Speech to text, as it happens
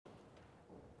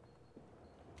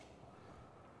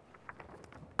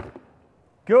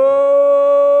Good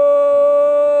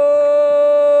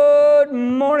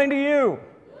morning to you.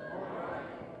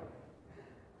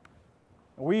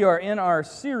 We are in our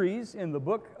series in the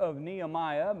book of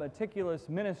Nehemiah, Meticulous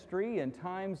Ministry in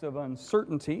Times of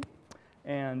Uncertainty.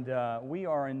 And we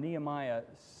are in Nehemiah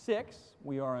 6.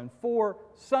 We are on 4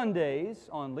 Sundays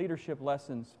on leadership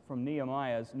lessons from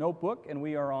Nehemiah's notebook, and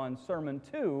we are on Sermon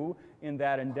 2 in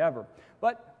that endeavor.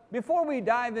 But before we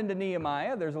dive into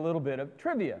Nehemiah, there's a little bit of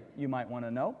trivia you might want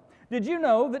to know. Did you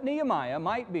know that Nehemiah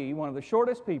might be one of the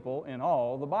shortest people in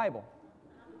all the Bible?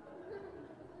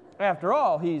 After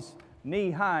all, he's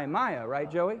Nehemiah, right,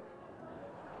 Joey?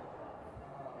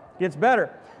 Gets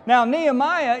better. Now,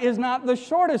 Nehemiah is not the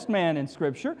shortest man in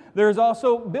Scripture. There's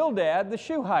also Bildad the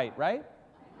Shuhite, right?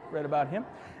 Read about him.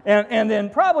 And then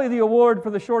probably the award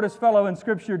for the shortest fellow in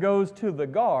Scripture goes to the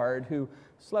guard who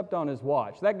slept on his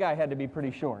watch. That guy had to be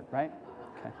pretty short, right?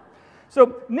 Okay.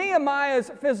 So Nehemiah's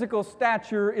physical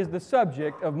stature is the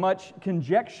subject of much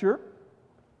conjecture,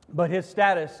 but his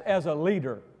status as a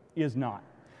leader is not.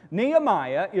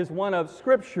 Nehemiah is one of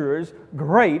Scripture's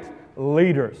great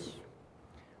leaders.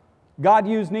 God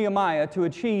used Nehemiah to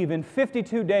achieve in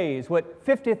 52 days what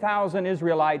 50,000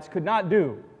 Israelites could not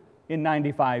do in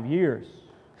 95 years.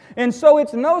 And so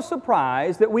it's no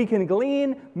surprise that we can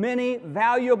glean many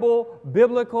valuable,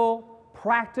 biblical,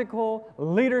 practical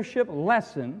leadership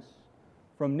lessons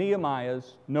from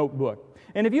Nehemiah's notebook.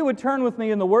 And if you would turn with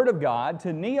me in the Word of God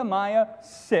to Nehemiah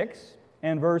 6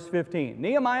 and verse 15.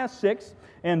 Nehemiah 6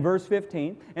 and verse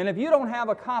 15. And if you don't have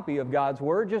a copy of God's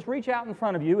Word, just reach out in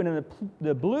front of you, and in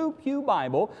the Blue Pew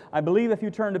Bible, I believe if you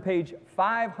turn to page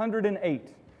 508,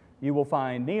 you will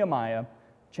find Nehemiah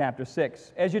chapter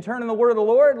 6. As you turn in the Word of the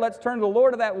Lord, let's turn to the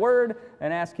Lord of that Word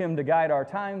and ask Him to guide our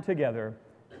time together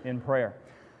in prayer.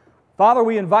 Father,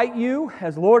 we invite You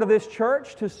as Lord of this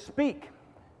church to speak.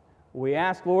 We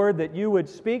ask, Lord, that You would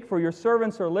speak, for Your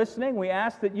servants are listening. We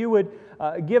ask that You would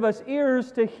give us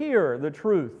ears to hear the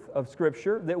truth of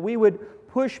Scripture, that we would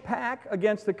push back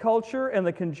against the culture and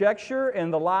the conjecture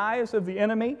and the lies of the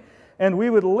enemy, and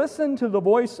we would listen to the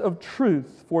voice of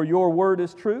truth, for Your Word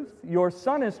is truth. Your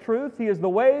Son is truth. He is the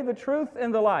way, the truth,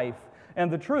 and the life, and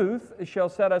the truth shall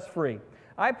set us free.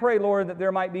 I pray, Lord, that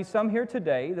there might be some here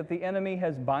today that the enemy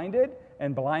has binded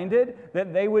and blinded,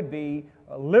 that they would be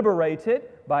liberated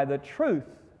by the truth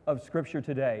of Scripture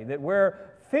today, that where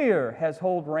fear has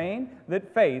hold reign,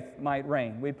 that faith might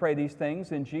reign. We pray these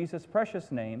things in Jesus'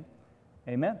 precious name.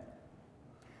 Amen.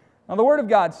 Now the Word of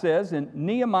God says in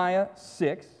Nehemiah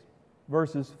 6,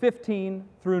 verses 15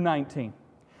 through 19.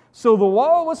 So the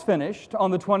wall was finished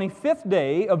on the 25th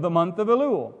day of the month of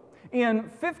Elul, in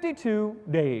 52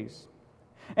 days.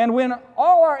 And when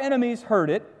all our enemies heard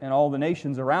it, and all the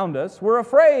nations around us, were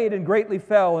afraid and greatly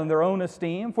fell in their own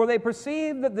esteem, for they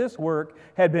perceived that this work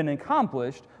had been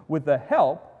accomplished with the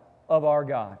help of our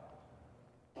God.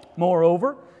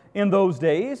 Moreover, in those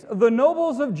days, the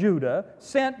nobles of Judah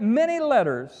sent many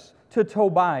letters to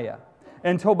Tobiah,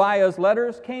 and Tobiah's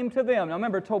letters came to them. Now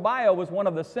remember, Tobiah was one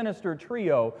of the sinister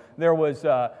trio. There was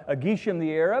Geshem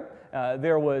the Arab,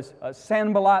 there was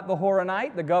Sanballat the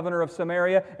Horonite, the governor of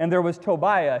Samaria, and there was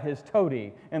Tobiah, his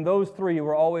toady. And those three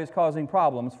were always causing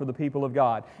problems for the people of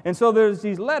God. And so there's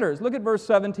these letters. Look at verse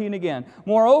 17 again.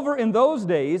 Moreover, in those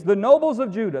days, the nobles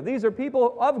of Judah, these are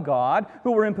people of God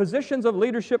who were in positions of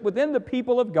leadership within the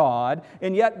people of God,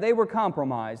 and yet they were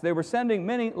compromised. They were sending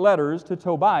many letters to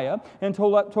Tobiah, and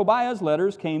Tobiah's letters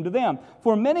came to them.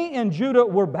 For many in Judah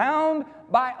were bound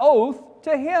by oath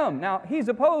to him. Now, he's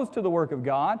opposed to the work of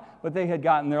God, but they had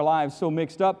gotten their lives so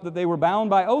mixed up that they were bound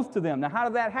by oath to them. Now, how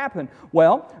did that happen?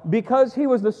 Well, because he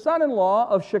was the son-in-law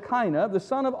of Shekinah, the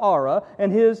son of Ara,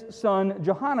 and his son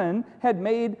Johanan had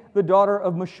made the daughter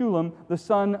of Meshullam, the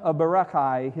son of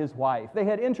Berechiah, his wife. They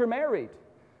had intermarried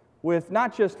with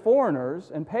not just foreigners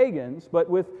and pagans, but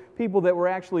with people that were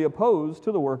actually opposed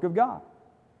to the work of God.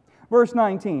 Verse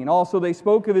 19, also they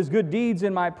spoke of his good deeds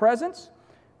in my presence.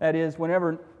 That is,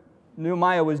 whenever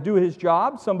Nehemiah was doing his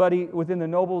job, somebody within the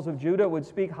nobles of Judah would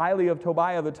speak highly of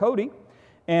Tobiah the toady,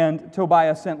 and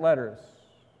Tobiah sent letters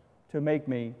to make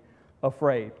me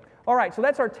afraid. All right, so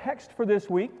that's our text for this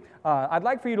week. I'd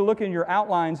like for you to look in your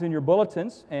outlines in your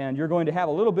bulletins, and you're going to have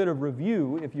a little bit of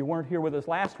review. If you weren't here with us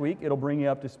last week, it'll bring you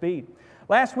up to speed.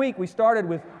 Last week, we started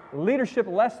with leadership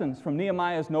lessons from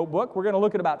Nehemiah's notebook. We're going to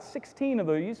look at about 16 of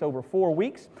these over 4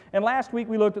 weeks. And last week,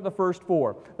 we looked at the first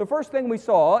 4. The first thing we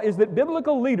saw is that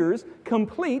biblical leaders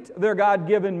complete their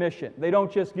God-given mission. They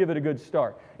don't just give it a good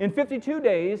start. In 52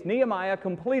 days, Nehemiah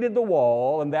completed the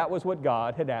wall, and that was what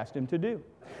God had asked him to do.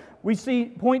 We see,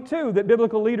 point 2, that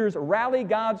biblical leaders rally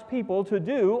God's people to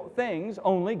do things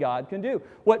only God can do.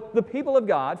 What the people of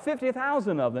God,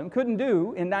 50,000 of them, couldn't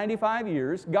do in 95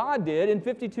 years, God did in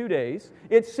 52 days.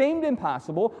 It seemed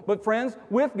impossible, but friends,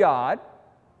 with God,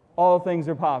 all things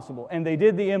are possible. And they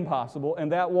did the impossible,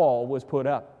 and that wall was put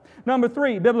up. Number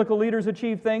 3, biblical leaders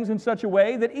achieve things in such a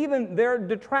way that even their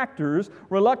detractors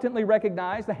reluctantly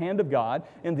recognize the hand of God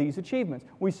in these achievements.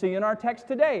 We see in our text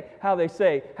today how they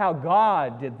say, how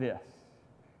God did this.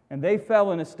 And they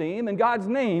fell in esteem, and God's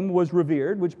name was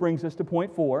revered, which brings us to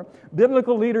point 4.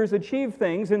 Biblical leaders achieve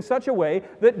things in such a way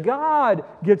that God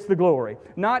gets the glory.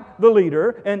 Not the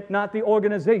leader and not the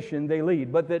organization they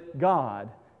lead, but that God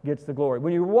gets the glory.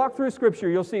 When you walk through Scripture,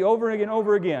 you'll see over and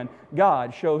over again,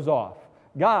 God shows off.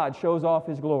 God shows off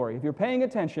His glory. If you're paying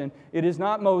attention, it is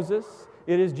not Moses,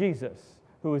 it is Jesus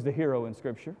who is the hero in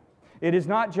Scripture. It is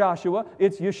not Joshua,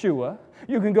 it's Yeshua.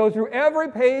 You can go through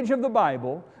every page of the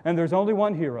Bible, and there's only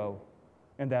one hero,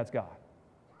 and that's God.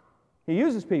 He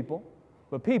uses people,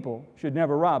 but people should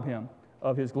never rob Him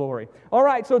of His glory. All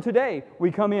right, so today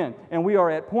we come in, and we are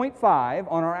at point 5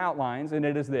 on our outlines, and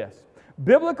it is this.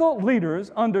 Biblical leaders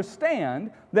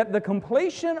understand that the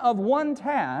completion of one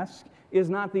task is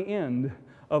not the end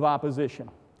of opposition.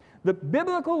 The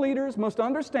biblical leaders must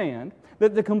understand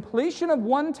that the completion of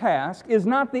one task is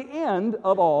not the end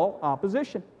of all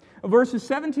opposition. Verses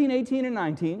 17, 18, and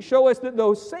 19 show us that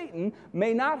though Satan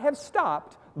may not have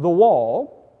stopped the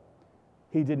wall,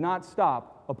 he did not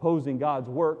stop opposing God's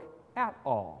work at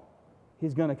all.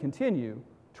 He's going to continue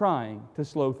trying to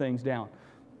slow things down.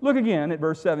 Look again at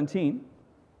verse 17.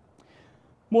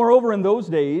 Moreover, in those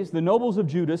days, the nobles of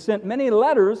Judah sent many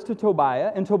letters to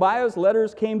Tobiah, and Tobiah's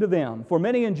letters came to them. For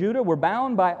many in Judah were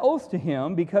bound by oath to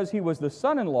him, because he was the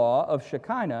son-in-law of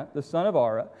Shekinah, the son of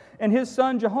Ara, and his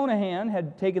son Jehonahan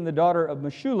had taken the daughter of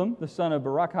Meshullam, the son of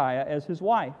Berechiah, as his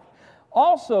wife.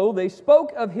 Also, they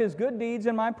spoke of his good deeds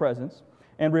in my presence,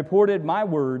 and reported my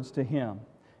words to him.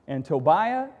 And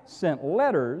Tobiah sent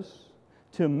letters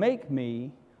to make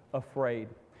me afraid.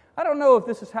 I don't know if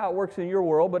this is how it works in your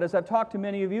world, but as I've talked to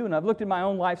many of you and I've looked at my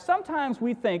own life, sometimes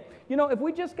we think, if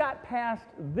we just got past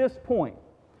this point,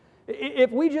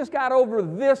 if we just got over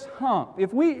this hump,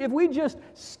 if we just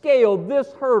scaled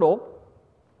this hurdle,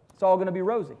 it's all going to be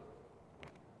rosy.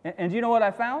 And do you know what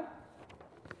I found?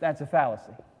 That's a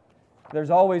fallacy. There's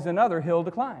always another hill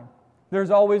to climb.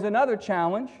 There's always another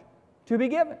challenge to be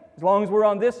given. As long as we're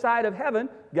on this side of heaven,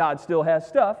 God still has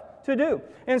stuff to do.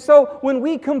 And so when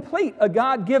we complete a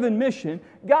God-given mission,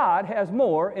 God has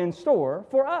more in store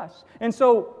for us. And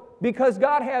so because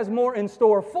God has more in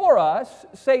store for us,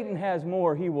 Satan has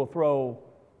more he will throw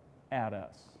at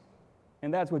us.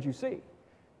 And that's what you see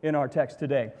in our text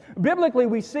today. Biblically,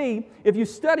 we see, if you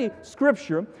study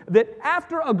Scripture, that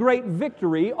after a great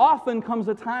victory often comes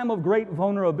a time of great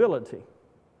vulnerability.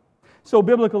 So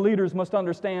biblical leaders must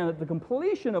understand that the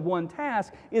completion of one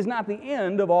task is not the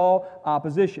end of all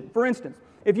opposition. For instance,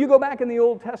 if you go back in the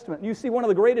Old Testament, you see one of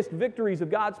the greatest victories of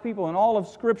God's people in all of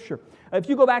Scripture. If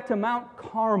you go back to Mount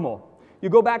Carmel, you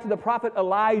go back to the prophet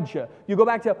Elijah, you go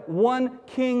back to 1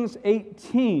 Kings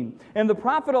 18, and the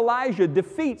prophet Elijah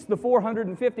defeats the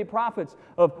 450 prophets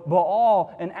of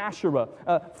Baal and Asherah.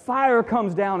 Fire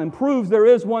comes down and proves there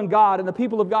is one God, and the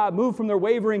people of God move from their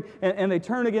wavering, and they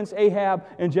turn against Ahab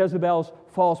and Jezebel's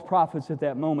false prophets at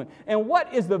that moment. And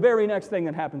what is the very next thing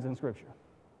that happens in Scripture?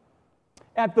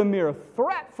 At the mere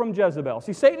threat from Jezebel.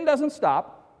 See, Satan doesn't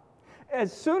stop.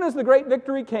 As soon as the great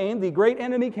victory came, the great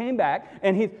enemy came back,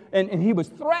 and he was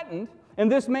threatened,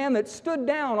 and this man that stood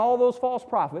down all those false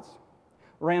prophets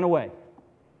ran away.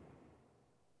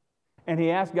 And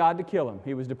he asked God to kill him.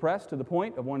 He was depressed to the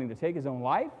point of wanting to take his own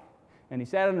life, and he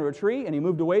sat under a tree, and he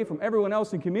moved away from everyone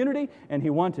else in the community, and he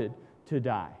wanted to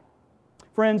die.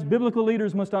 Friends, biblical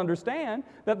leaders must understand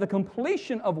that the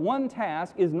completion of one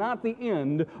task is not the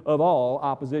end of all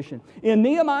opposition. In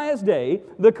Nehemiah's day,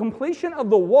 the completion of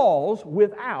the walls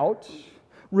without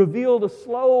revealed a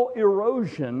slow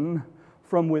erosion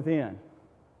from within.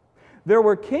 There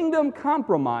were kingdom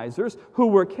compromisers who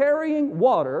were carrying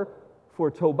water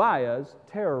for Tobiah's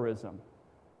terrorism.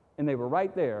 And they were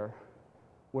right there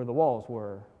where the walls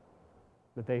were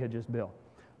that they had just built.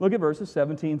 Look at verses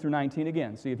 17 through 19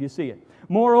 again. See if you see it.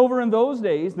 Moreover, in those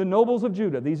days, the nobles of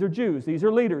Judah, these are Jews, these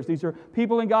are leaders, these are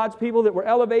people in God's people that were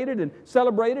elevated and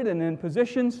celebrated and in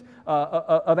positions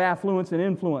of affluence and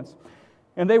influence.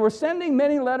 And they were sending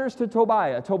many letters to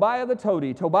Tobiah, Tobiah the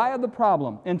toady, Tobiah the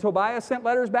problem. And Tobiah sent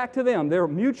letters back to them. They were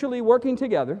mutually working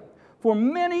together. For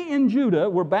many in Judah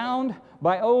were bound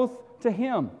by oath to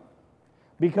him.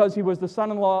 because he was the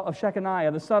son-in-law of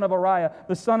Shechaniah, the son of Ariah,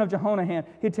 the son of Jehonahan.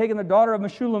 He had taken the daughter of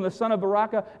Meshullam, the son of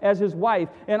Barakah, as his wife.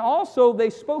 And also, they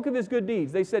spoke of his good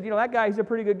deeds. They said, that guy, he's a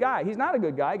pretty good guy. He's not a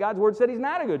good guy. God's word said he's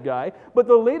not a good guy. But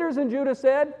the leaders in Judah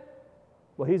said,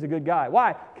 well, he's a good guy.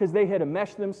 Why? Because they had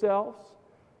enmeshed themselves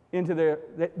into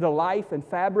the life and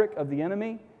fabric of the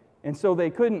enemy, and so they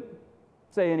couldn't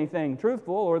say anything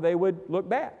truthful or they would look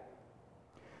bad.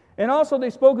 And also they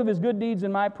spoke of his good deeds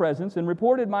in my presence and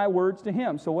reported my words to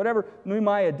him. So whatever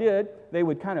Nehemiah did, they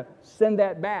would kind of send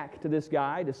that back to this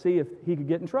guy to see if he could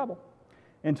get in trouble.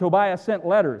 And Tobiah sent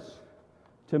letters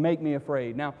to make me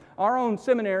afraid. Now, our own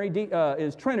seminary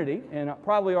is Trinity, and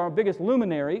probably our biggest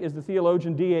luminary is the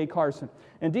theologian D.A. Carson.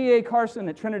 And D.A. Carson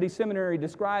at Trinity Seminary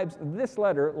describes this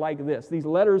letter like this, these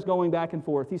letters going back and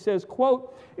forth. He says,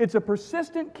 quote, "It's a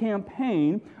persistent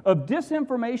campaign of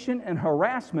disinformation and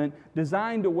harassment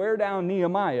designed to wear down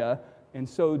Nehemiah and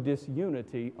sow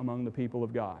disunity among the people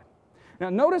of God." Now,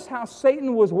 notice how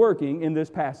Satan was working in this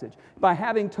passage by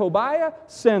having Tobiah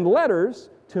send letters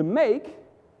to make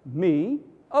me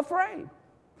afraid.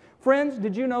 Friends,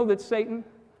 did you know that Satan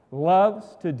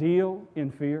loves to deal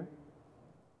in fear?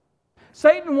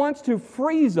 Satan wants to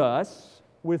freeze us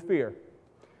with fear,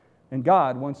 and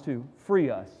God wants to free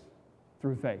us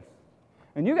through faith.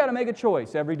 And you got to make a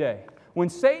choice every day. When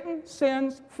Satan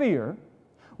sends fear,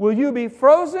 will you be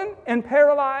frozen and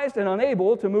paralyzed and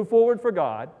unable to move forward for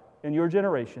God in your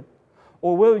generation,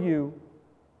 or will you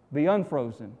be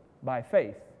unfrozen by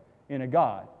faith in a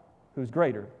God who's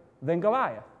greater than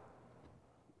Goliath?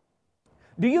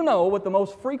 Do you know what the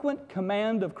most frequent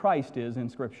command of Christ is in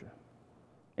Scripture?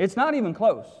 It's not even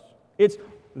close. It's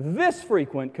this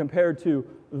frequent compared to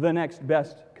the next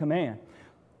best command.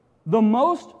 The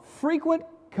most frequent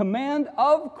command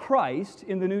of Christ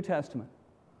in the New Testament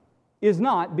is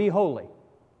not be holy,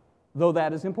 though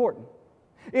that is important.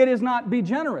 It is not be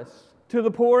generous to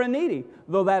the poor and needy,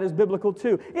 though that is biblical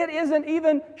too. It isn't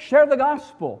even share the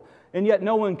gospel. And yet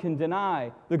no one can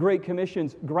deny the Great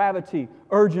Commission's gravity,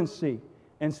 urgency,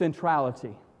 and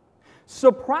centrality.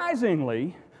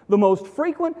 Surprisingly, the most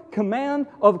frequent command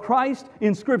of Christ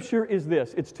in Scripture is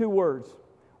this. It's two words.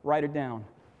 Write it down.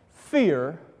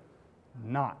 Fear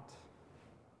not.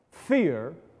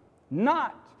 Fear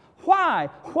not. Why?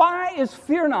 Why is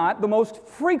fear not the most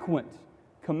frequent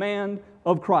command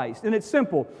of Christ? And it's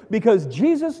simple, because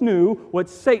Jesus knew what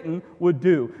Satan would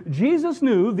do. Jesus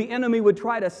knew the enemy would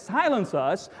try to silence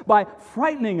us by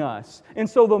frightening us. And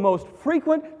so the most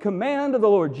frequent command of the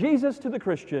Lord Jesus to the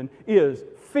Christian is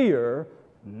fear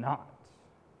not.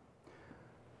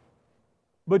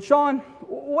 But Sean,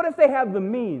 what if they have the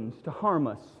means to harm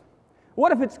us?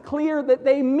 What if it's clear that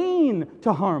they mean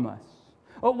to harm us?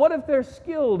 What if they're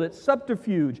skilled at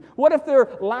subterfuge? What if their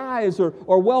lies are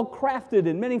well crafted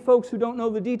and many folks who don't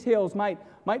know the details might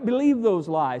believe those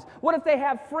lies? What if they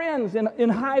have friends in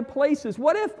high places?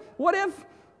 What if?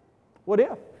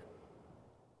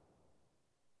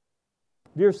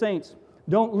 Dear saints,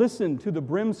 don't listen to the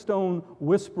brimstone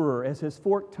whisperer as his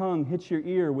forked tongue hits your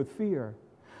ear with fear.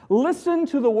 Listen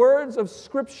to the words of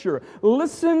Scripture.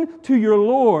 Listen to your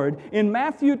Lord in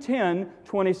Matthew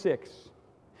 10:26.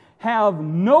 Have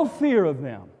no fear of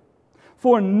them,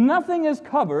 for nothing is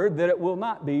covered that it will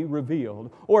not be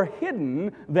revealed, or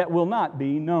hidden that will not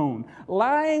be known.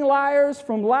 Lying liars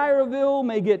from Liarville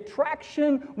may get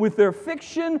traction with their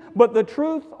fiction, but the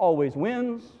truth always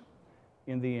wins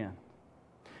in the end.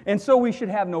 And so we should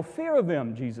have no fear of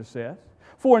them, Jesus says,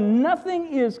 for nothing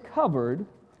is covered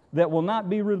that will not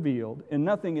be revealed, and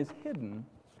nothing is hidden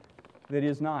that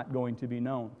is not going to be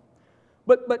known.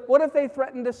 But what if they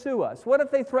threaten to sue us? What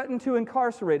if they threaten to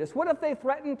incarcerate us? What if they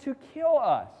threaten to kill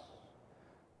us?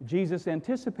 Jesus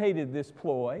anticipated this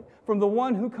ploy from the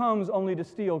one who comes only to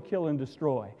steal, kill, and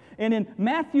destroy. And in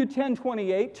Matthew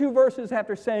 10:28, 2 verses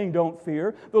after saying, "Don't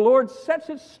fear," the Lord sets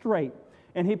it straight,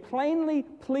 and He plainly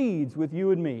pleads with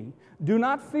you and me, do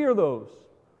not fear those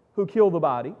who kill the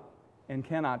body and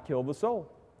cannot kill the soul.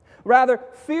 Rather,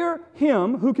 fear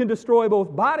Him who can destroy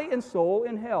both body and soul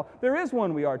in hell. There is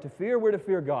one we are to fear. We're to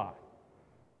fear God.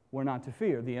 We're not to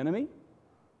fear the enemy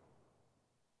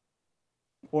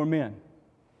or men.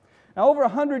 Now, over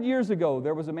 100 years ago,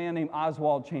 there was a man named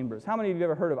Oswald Chambers. How many of you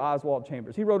have ever heard of Oswald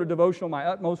Chambers? He wrote a devotional, My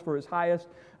Utmost for His Highest.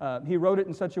 He wrote it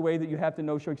in such a way that you have to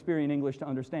know Shakespearean English to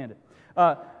understand it.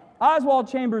 Oswald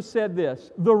Chambers said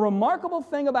this, "The remarkable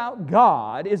thing about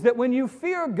God is that when you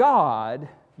fear God,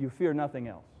 you fear nothing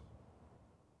else."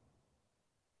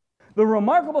 The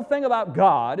remarkable thing about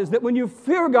God is that when you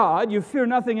fear God, you fear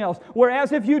nothing else.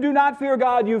 Whereas if you do not fear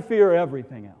God, you fear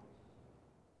everything else.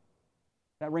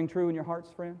 That ring true in your hearts,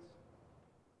 friends?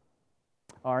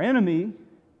 Our enemy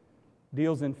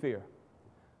deals in fear.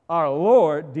 Our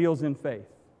Lord deals in faith.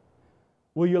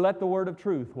 Will you let the word of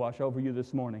truth wash over you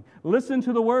this morning? Listen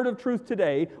to the word of truth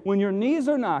today when your knees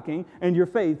are knocking and your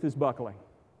faith is buckling.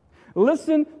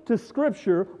 Listen to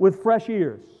Scripture with fresh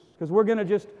ears, because we're going to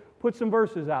just put some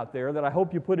verses out there that I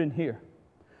hope you put in here.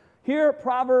 Here,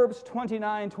 Proverbs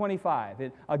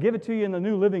 29:25. I'll give it to you in the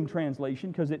New Living Translation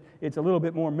because it's a little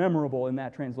bit more memorable in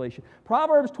that translation.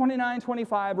 Proverbs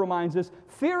 29:25 reminds us,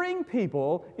 fearing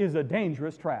people is a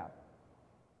dangerous trap.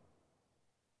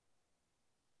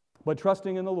 But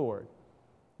trusting in the Lord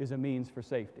is a means for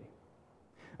safety.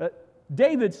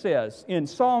 David says in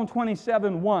Psalm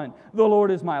 27:1, the Lord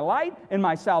is my light and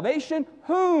my salvation.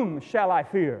 Whom shall I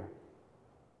fear?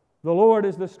 The Lord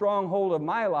is the stronghold of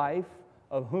my life.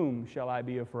 Of whom shall I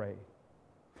be afraid?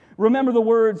 Remember the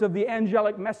words of the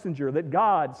angelic messenger that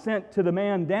God sent to the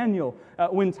man Daniel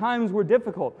when times were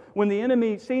difficult, when the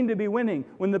enemy seemed to be winning,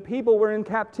 when the people were in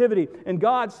captivity. And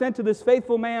God sent to this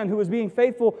faithful man who was being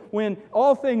faithful when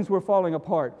all things were falling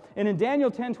apart. And in Daniel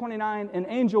 10:29, an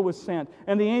angel was sent.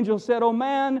 And the angel said, "O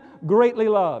man, greatly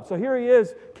loved." So here he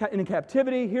is in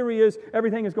captivity. Here he is.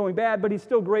 Everything is going bad, but he's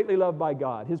still greatly loved by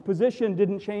God. His position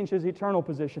didn't change his eternal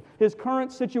position. His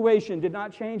current situation did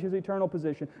not change his eternal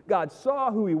position. God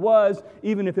saw who he was,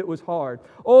 even if it was hard.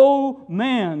 "O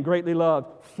man, greatly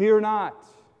loved, fear not.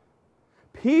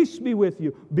 Peace be with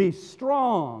you. Be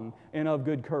strong and of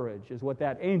good courage," is what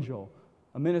that angel,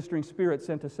 a ministering spirit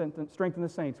sent to strengthen the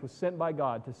saints, was sent by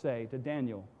God to say to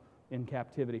Daniel in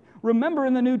captivity. Remember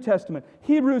in the New Testament,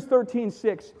 Hebrews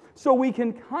 13:6, so we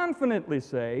can confidently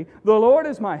say, "The Lord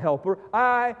is my helper,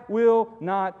 I will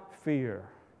not fear.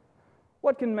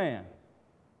 What can man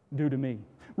do to me?"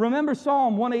 Remember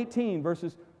Psalm 118,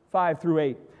 verses 5 through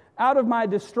 8. "Out of my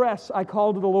distress I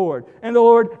called to the Lord, and the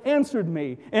Lord answered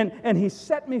me, and He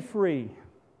set me free.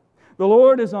 The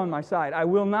Lord is on my side, I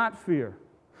will not fear.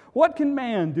 What can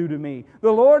man do to me?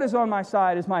 The Lord is on my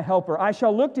side as my helper. I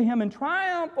shall look to Him and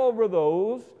triumph over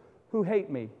those who hate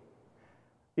me.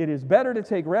 It is better to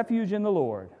take refuge in the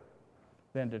Lord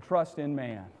than to trust in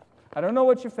man." I don't know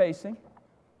what you're facing,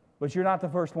 but you're not the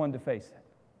first one to face it.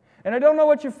 And I don't know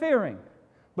what you're fearing,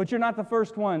 but you're not the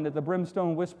first one that the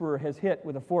brimstone whisperer has hit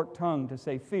with a forked tongue to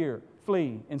say, "Fear,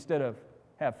 flee," instead of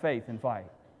 "have faith and fight."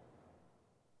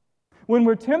 When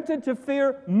we're tempted to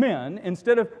fear men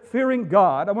instead of fearing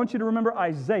God, I want you to remember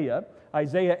Isaiah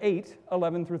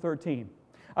 8:11 through 13.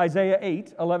 Isaiah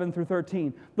 8:11 through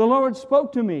 13. "The Lord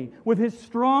spoke to me with His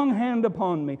strong hand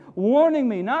upon me, warning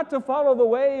me not to follow the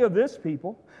way of this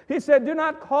people. He said, 'Do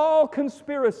not call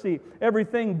conspiracy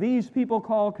everything these people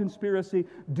call conspiracy.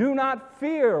 Do not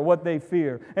fear what they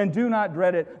fear, and do not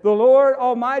dread it. The Lord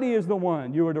Almighty is the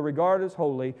one you are to regard as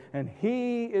holy, and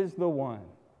He is the one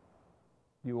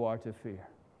you are to fear.'"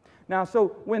 Now, so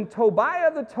when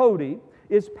Tobiah the toady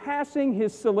is passing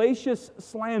his salacious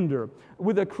slander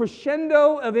with a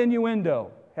crescendo of innuendo,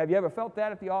 have you ever felt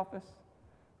that at the office?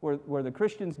 Where the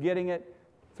Christian's getting it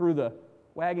through the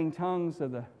wagging tongues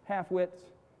of the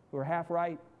half-wits who are half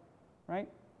right?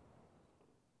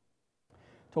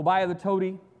 Tobiah the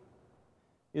toady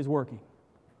is working.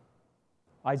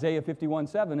 Isaiah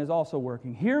 51:7 is also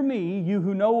working. "Hear me, you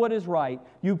who know what is right,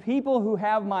 you people who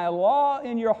have my law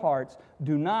in your hearts.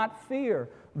 Do not fear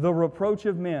the reproach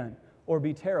of men, or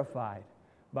be terrified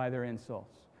by their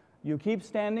insults." You keep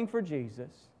standing for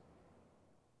Jesus.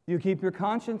 You keep your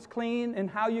conscience clean in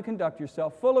how you conduct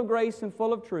yourself, full of grace and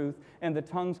full of truth, and the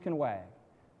tongues can wag,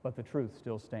 but the truth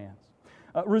still stands.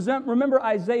 Remember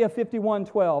Isaiah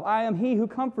 51:12. "I am He who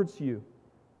comforts you.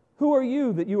 Who are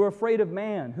you that you are afraid of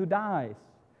man who dies,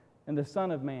 and the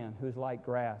Son of Man who is like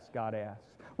grass?" God asks.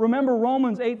 Remember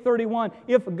Romans 8:31.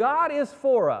 "If God is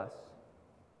for us,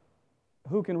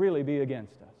 who can really be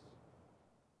against us?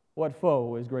 What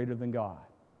foe is greater than God?"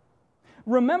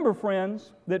 Remember,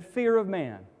 friends, that fear of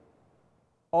man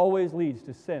always leads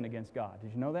to sin against God.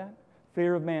 Did you know that?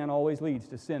 Fear of man always leads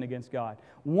to sin against God.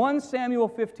 1 Samuel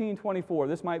 15:24.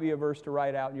 This might be a verse to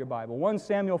write out in your Bible. 1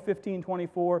 Samuel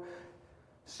 15:24.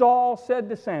 "Saul said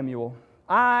to Samuel,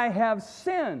 I have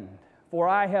sinned, for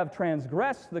I have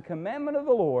transgressed the commandment of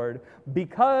the Lord,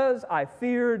 because I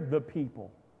feared the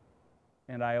people,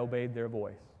 and I obeyed their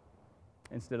voice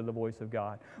instead of the voice of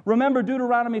God." Remember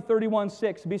Deuteronomy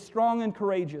 31:6. "Be strong and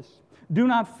courageous. Do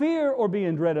not fear or be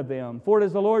in dread of them, for it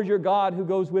is the Lord your God who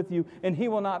goes with you, and He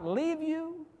will not leave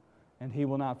you, and He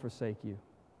will not forsake you."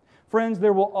 Friends,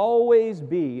 there will always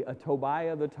be a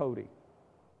Tobiah the toady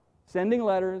sending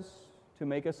letters to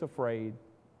make us afraid.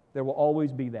 There will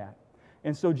always be that.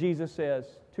 And so Jesus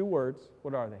says 2 words.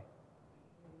 What are they?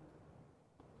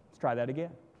 Let's try that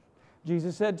again.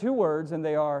 Jesus said 2 words, and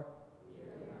they are,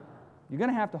 You're going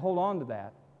to have to hold on to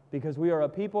that because we are a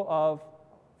people of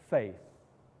faith.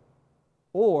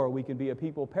 Or we can be a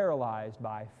people paralyzed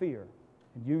by fear.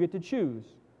 And you get to choose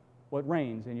what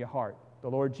reigns in your heart. The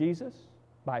Lord Jesus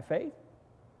by faith,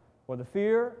 or the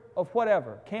fear of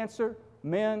whatever, cancer,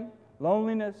 men,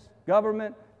 loneliness,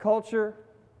 government, culture.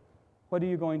 What are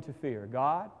you going to fear,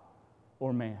 God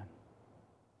or man?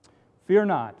 Fear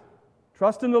not.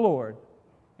 Trust in the Lord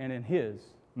and in His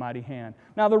mighty hand.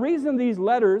 Now, the reason these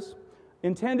letters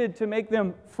intended to make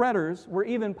them fretters were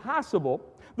even possible,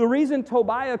 the reason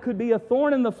Tobiah could be a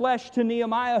thorn in the flesh to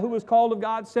Nehemiah, who was called of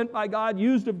God, sent by God,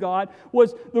 used of God,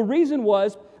 was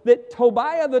that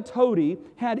Tobiah the toady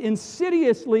had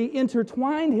insidiously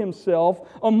intertwined himself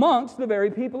amongst the very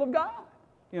people of God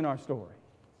in our story.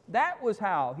 That was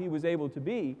how he was able to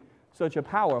be such a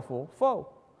powerful foe.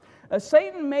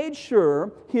 Satan made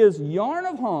sure his yarn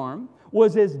of harm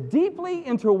was as deeply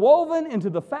interwoven into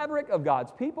the fabric of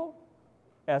God's people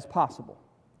as possible,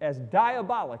 as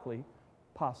diabolically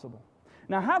possible.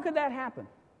 Now, how could that happen?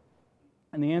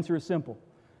 And the answer is simple.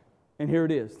 And here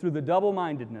it is. Through the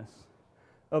double-mindedness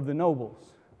of the nobles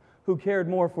who cared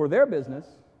more for their business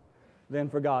than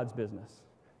for God's business.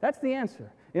 That's the answer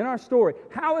in our story.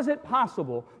 How is it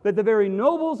possible that the very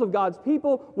nobles of God's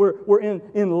people were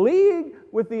in league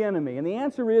with the enemy? And the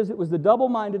answer is it was the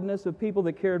double-mindedness of people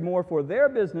that cared more for their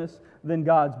business than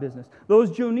God's business.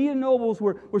 Those Judean nobles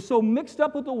were so mixed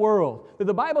up with the world that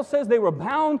the Bible says they were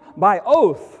bound by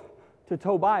oath to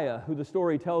Tobiah, who the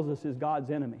story tells us is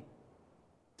God's enemy.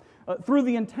 Through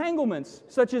the entanglements,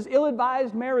 such as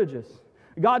ill-advised marriages,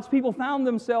 God's people found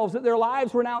themselves that their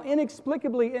lives were now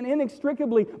inexplicably and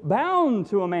inextricably bound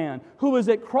to a man who was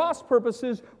at cross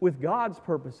purposes with God's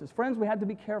purposes. Friends, we had to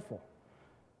be careful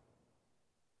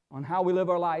on how we live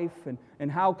our life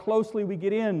and how closely we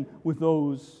get in with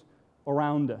those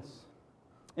around us.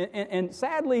 And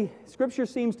sadly, Scripture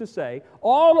seems to say,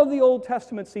 all of the Old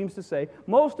Testament seems to say,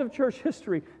 most of church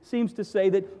history seems to say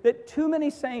that too many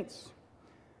saints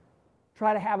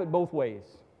try to have it both ways.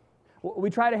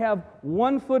 We try to have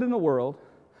one foot in the world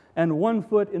and one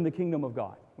foot in the kingdom of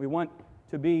God. We want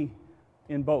to be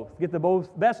in both, get the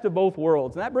best of both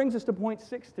worlds. And that brings us to point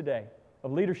 6 today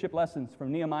of leadership lessons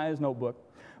from Nehemiah's notebook.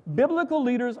 Biblical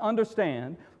leaders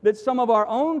understand that some of our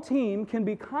own team can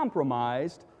be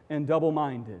compromised and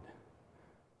double-minded.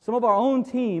 Some of our own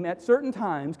team at certain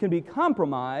times can be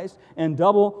compromised and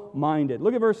double-minded.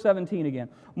 Look at verse 17 again.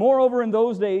 Moreover, in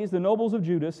those days, the nobles of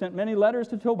Judah sent many letters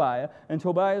to Tobiah, and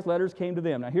Tobiah's letters came to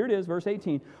them. Now here it is, verse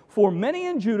 18. For many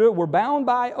in Judah were bound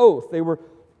by oath. They were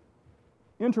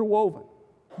interwoven.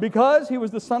 Because he was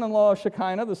the son-in-law of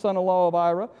Shekinah, the son-in-law of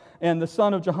Ira, and the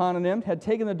son of Jehananim, had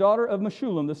taken the daughter of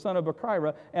Meshullam, the son of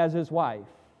Bechiah, as his wife.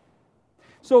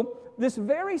 So this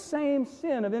very same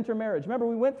sin of intermarriage, remember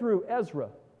we went through Ezra,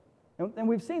 and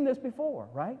we've seen this before,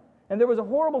 right? And there was a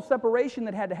horrible separation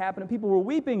that had to happen, and people were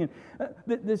weeping. And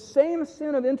the same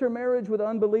sin of intermarriage with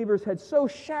unbelievers had so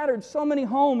shattered so many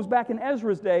homes back in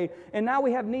Ezra's day, and now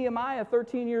we have Nehemiah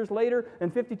 13 years later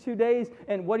and 52 days,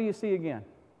 and what do you see again?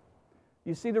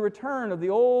 You see the return of the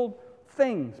old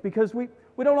things, because we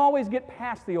don't always get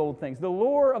past the old things. The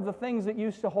lure of the things that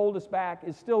used to hold us back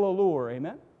is still a lure,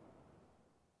 amen?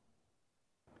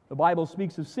 The Bible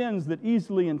speaks of sins that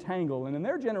easily entangle, and in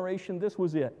their generation, this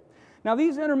was it. Now,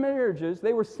 these intermarriages,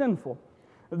 they were sinful.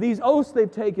 These oaths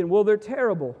they've taken, well, they're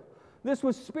terrible. This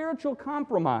was spiritual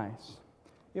compromise.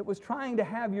 It was trying to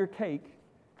have your cake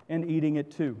and eating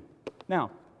it too.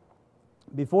 Now,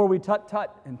 before we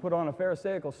tut-tut and put on a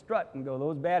pharisaical strut and go,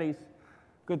 those baddies,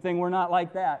 good thing we're not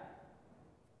like that.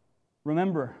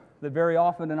 Remember that very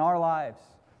often in our lives,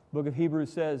 the book of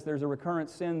Hebrews says there's a recurrent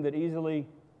sin that easily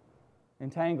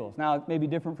entangles. Now, it may be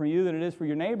different for you than it is for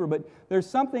your neighbor, but there's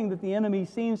something that the enemy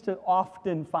seems to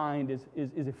often find is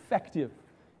effective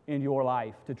in your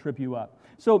life to trip you up.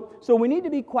 So we need to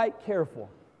be quite careful.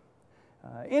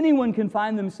 Anyone can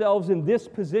find themselves in this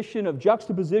position of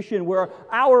juxtaposition where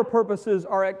our purposes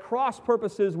are at cross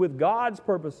purposes with God's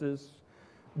purposes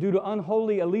due to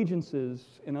unholy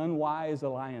allegiances and unwise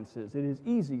alliances. It is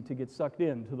easy to get sucked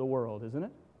into the world, isn't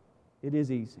it? It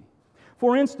is easy.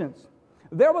 For instance,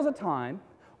 there was a time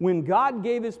when God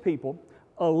gave His people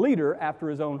a leader after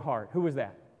His own heart. Who was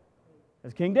that?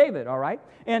 That's King David, all right?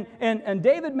 And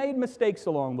David made mistakes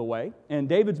along the way, and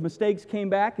David's mistakes came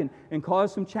back and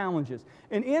caused some challenges.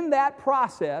 And in that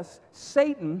process,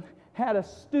 Satan had a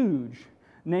stooge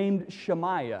named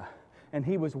Shemaiah, and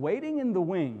he was waiting in the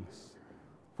wings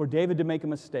for David to make a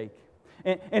mistake.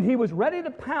 And he was ready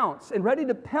to pounce and ready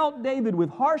to pelt David with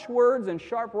harsh words and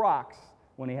sharp rocks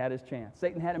when he had his chance.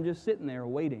 Satan had him just sitting there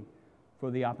waiting for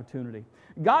the opportunity.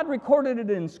 God recorded it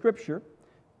in Scripture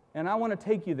And I want to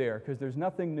take you there because there's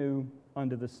nothing new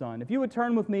under the sun. If you would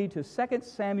turn with me to 2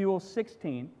 Samuel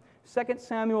 16, 2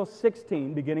 Samuel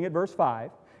 16, beginning at verse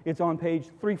 5. It's on page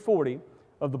 340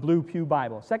 of the Blue Pew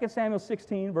Bible. 2 Samuel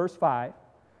 16, verse 5.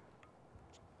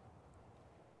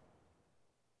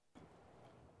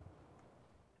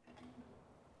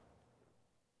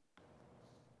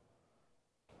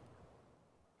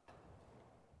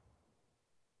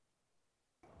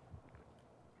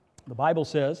 The Bible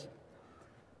says,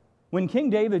 when King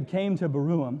David came to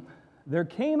Bahurim, there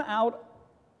came out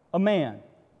a man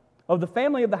of the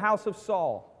family of the house of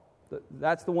Saul.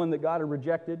 That's the one that God had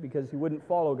rejected because he wouldn't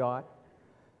follow God.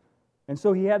 And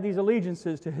so he had these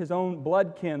allegiances to his own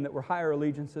blood kin that were higher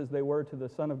allegiances they were to the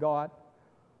Son of God.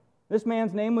 This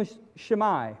man's name was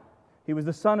Shimei. He was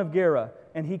the son of Gera.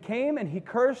 And he came and he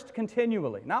cursed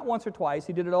continually. Not once or twice,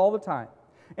 he did it all the time.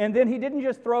 And then he didn't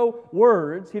just throw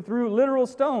words, he threw literal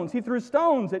stones. He threw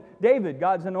stones at David,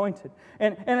 God's anointed,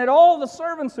 and at all the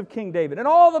servants of King David, and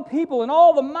all the people, and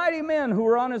all the mighty men who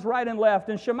were on his right and left.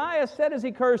 And Shemaiah said as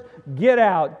he cursed, get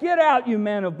out, you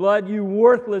man of blood, you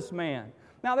worthless man.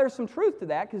 Now there's some truth to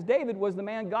that because David was the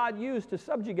man God used to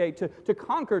subjugate, to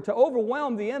conquer, to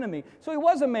overwhelm the enemy. So he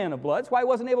was a man of blood. That's why he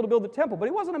wasn't able to build the temple. But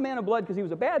he wasn't a man of blood because he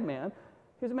was a bad man.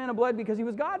 He was a man of blood because he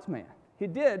was God's man. He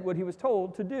did what he was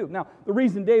told to do. Now, the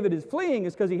reason David is fleeing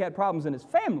is because he had problems in his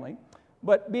family,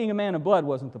 but being a man of blood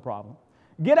wasn't the problem.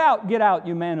 Get out,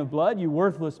 you man of blood, you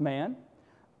worthless man.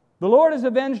 The Lord has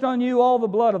avenged on you all the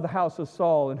blood of the house of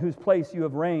Saul, in whose place you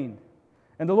have reigned.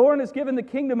 And the Lord has given the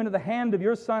kingdom into the hand of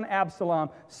your son Absalom.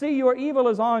 See, your evil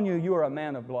is on you. You are a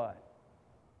man of blood.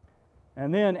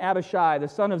 And then Abishai, the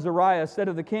son of Zeruiah, said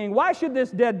to the king, why should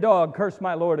this dead dog curse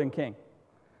my lord and king?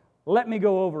 Let me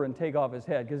go over and take off his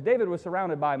head. Because David was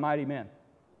surrounded by mighty men,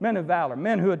 men of valor,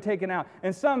 men who had taken out.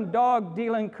 And some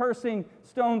dog-dealing, cursing,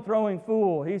 stone-throwing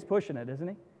fool, he's pushing it, isn't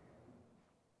he?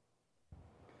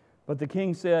 But the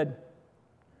king said,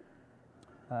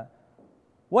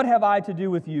 what have I to do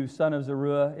with you, son of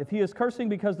Zeruiah? If he is cursing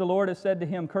because the Lord has said to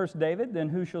him, curse David, then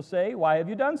who shall say, why have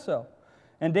you done so?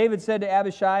 And David said to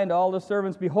Abishai and to all the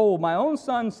servants, behold, my own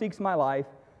son seeks my life.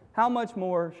 How much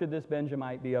more should this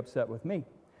Benjamite be upset with me?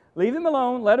 Leave him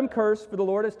alone, let him curse, for the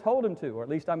Lord has told him to, or at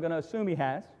least I'm going to assume he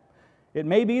has. It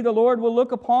may be the Lord will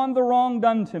look upon the wrong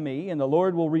done to me, and the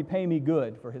Lord will repay me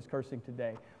good for his cursing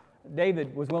today.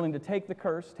 David was willing to take the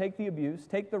curse, take the abuse,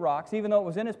 take the rocks, even though it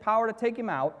was in his power to take him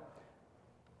out,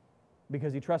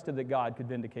 because he trusted that God could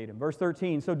vindicate him. Verse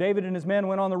 13, so David and his men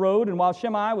went on the road, and while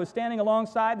Shimei was standing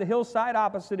alongside the hillside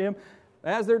opposite him,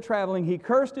 as they're traveling, he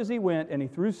cursed as he went, and he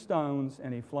threw stones,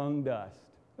 and he flung dust.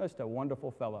 Just a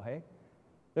wonderful fellow, hey?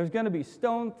 There's going to be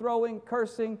stone throwing,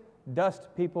 cursing, dust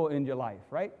people in your life,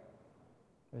 right?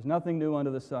 There's nothing new under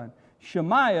the sun.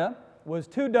 Shemaiah was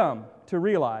too dumb to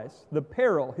realize the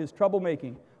peril his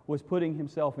troublemaking was putting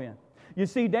himself in. You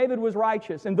see, David was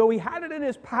righteous, and though he had it in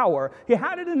his power, he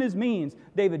had it in his means,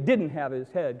 David didn't have his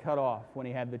head cut off when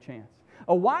he had the chance.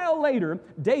 A while later,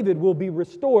 David will be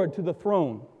restored to the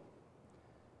throne.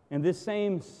 And this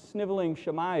same sniveling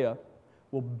Shemaiah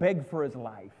will beg for his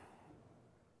life.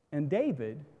 And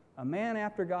David, a man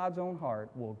after God's own heart,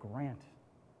 will grant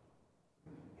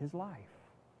his life.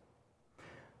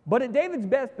 But at David's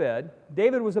deathbed,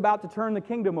 David was about to turn the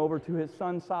kingdom over to his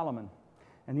son Solomon.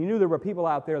 And he knew there were people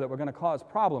out there that were going to cause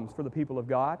problems for the people of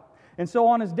God. And so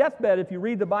on his deathbed, if you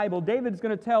read the Bible, David's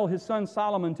going to tell his son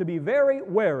Solomon to be very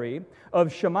wary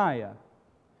of Shemaiah.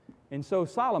 And so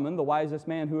Solomon, the wisest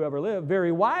man who ever lived,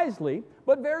 very wisely,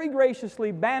 but very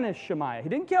graciously banished Shemaiah. He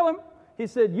didn't kill him. He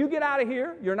said, you get out of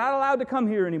here. You're not allowed to come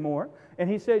here anymore. And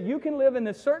he said, you can live in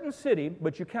this certain city,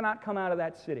 but you cannot come out of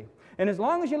that city. And as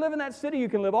long as you live in that city, you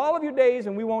can live all of your days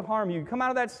and we won't harm you. You come out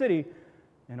of that city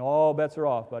and all bets are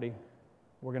off, buddy.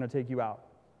 We're going to take you out.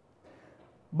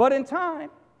 But in time,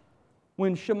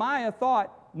 when Shemaiah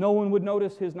thought no one would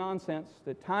notice his nonsense,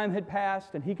 that time had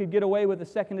passed and he could get away with a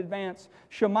second advance,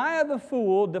 Shemaiah the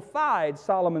fool defied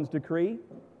Solomon's decree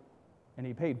and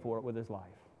he paid for it with his life.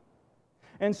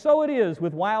 And so it is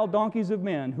with wild donkeys of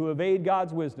men who evade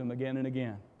God's wisdom again and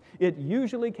again. It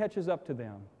usually catches up to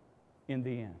them in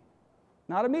the end.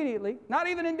 Not immediately, not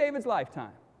even in David's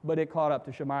lifetime, but it caught up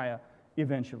to Shemaiah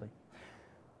eventually.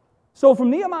 So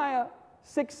from Nehemiah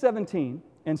 6:17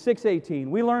 and 6:18,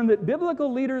 we learn that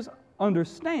biblical leaders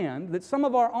understand that some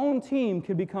of our own team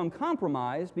can become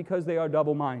compromised because they are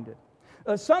double-minded.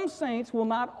 Some saints will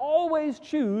not always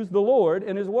choose the Lord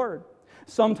and His Word.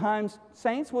 Sometimes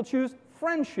saints will choose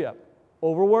friendship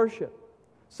over worship.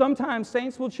 Sometimes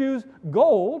saints will choose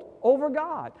gold over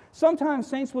God. Sometimes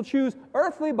saints will choose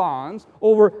earthly bonds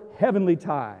over heavenly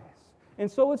ties. And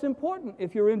so it's important,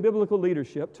 if you're in biblical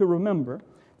leadership, to remember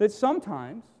that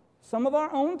sometimes some of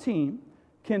our own team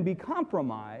can be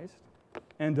compromised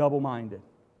and double-minded.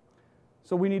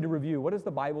 So we need to review, what does the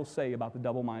Bible say about the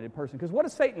double-minded person? Because what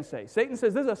does Satan say? Satan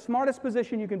says this is the smartest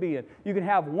position you can be in. You can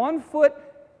have one foot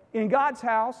in God's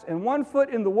house and one foot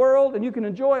in the world, and you can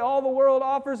enjoy all the world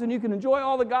offers and you can enjoy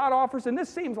all the God offers, and this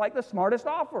seems like the smartest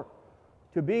offer,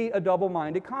 to be a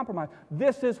double-minded compromise.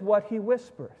 This is what he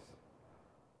whispers.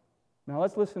 Now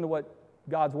let's listen to what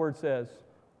God's Word says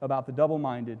about the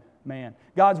double-minded man.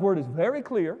 God's Word is very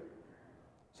clear,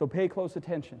 so pay close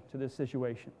attention to this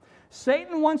situation.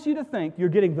 Satan wants you to think you're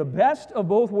getting the best of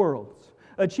both worlds,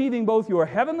 achieving both your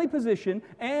heavenly position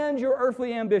and your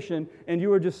earthly ambition, and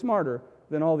you are just smarter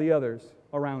than all the others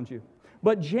around you.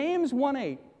 But James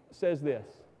 1:8 says this.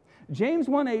 James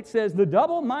 1:8 says, the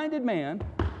double-minded man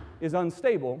is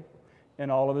unstable in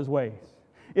all of his ways.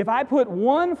 If I put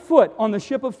one foot on the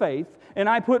ship of faith and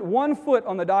I put one foot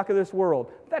on the dock of this world,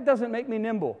 that doesn't make me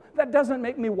nimble. That doesn't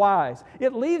make me wise.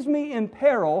 It leaves me in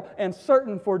peril and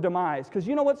certain for demise. Because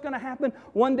you know what's going to happen?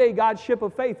 One day God's ship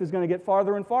of faith is going to get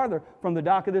farther and farther from the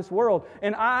dock of this world,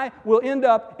 and I will end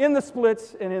up in the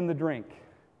splits and in the drink.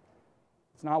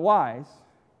 It's not wise.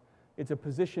 It's a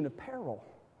position of peril.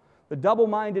 The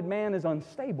double-minded man is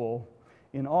unstable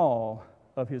in all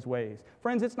of his ways.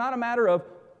 Friends, it's not a matter of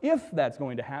if that's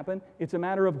going to happen, it's a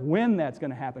matter of when that's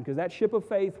going to happen, because that ship of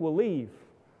faith will leave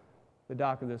the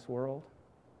dock of this world,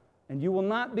 and you will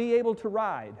not be able to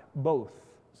ride both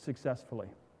successfully.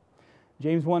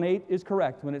 James 1:8 is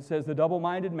correct when it says the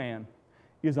double-minded man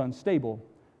is unstable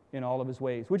in all of his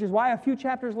ways, which is why a few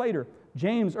chapters later,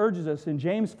 James urges us in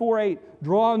James 4:8,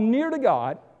 draw near to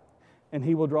God, and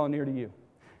He will draw near to you.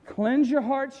 Cleanse your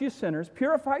hearts, you sinners.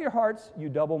 Purify your hearts, you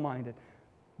double-minded.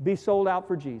 Be sold out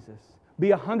for Jesus. Be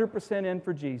 100% in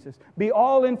for Jesus. Be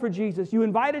all in for Jesus. You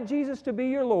invited Jesus to be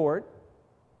your Lord,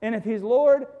 and if He's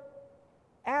Lord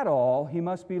at all, He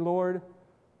must be Lord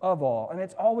of all. And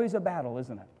it's always a battle,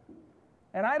 isn't it?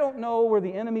 And I don't know where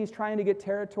the enemy's trying to get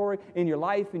territory in your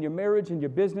life, in your marriage, in your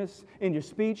business, in your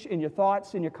speech, in your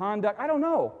thoughts, in your conduct. I don't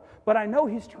know. But I know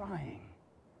he's trying.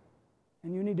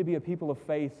 And you need to be a people of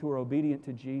faith who are obedient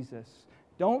to Jesus.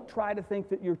 Don't try to think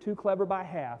that you're too clever by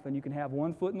half and you can have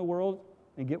one foot in the world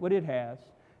and get what it has,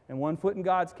 and one foot in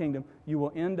God's kingdom. You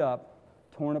will end up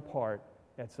torn apart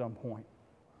at some point.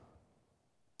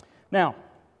 Now,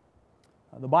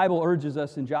 the Bible urges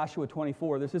us in Joshua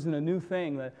 24, this isn't a new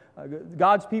thing.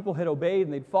 God's people had obeyed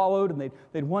and they'd followed and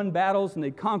they'd won battles and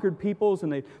they'd conquered peoples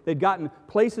and they'd gotten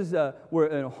places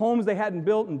where homes they hadn't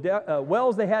built and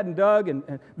wells they hadn't dug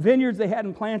and vineyards they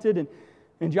hadn't planted.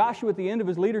 And Joshua, at the end of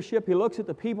his leadership, he looks at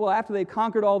the people after they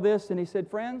conquered all this and he said,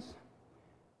 friends,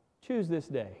 choose this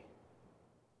day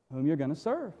whom you're going to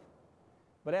serve.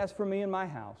 But as for me and my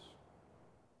house,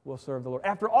 we'll serve the Lord.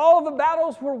 After all of the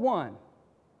battles were won,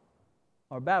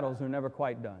 our battles are never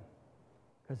quite done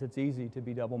because it's easy to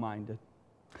be double-minded.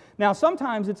 Now,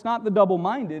 sometimes it's not the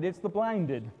double-minded, it's the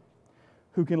blinded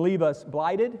who can leave us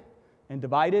blighted and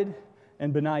divided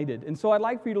and benighted. And so I'd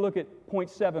like for you to look at point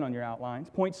 7 on your outlines.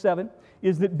 Point 7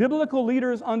 is that biblical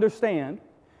leaders understand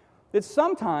that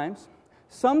sometimes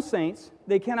some saints,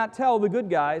 they cannot tell the good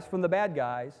guys from the bad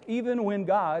guys, even when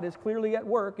God is clearly at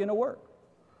work in a work.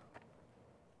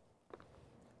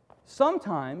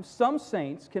 Sometimes some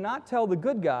saints cannot tell the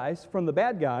good guys from the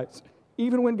bad guys,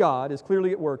 even when God is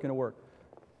clearly at work in a work.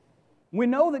 We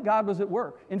know that God was at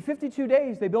work. In 52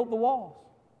 days, they built the walls.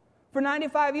 For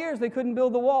 95 years, they couldn't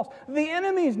build the walls. The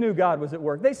enemies knew God was at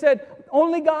work. They said,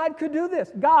 only God could do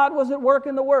this. God was at work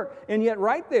in the work. And yet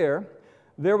right there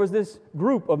was this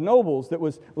group of nobles that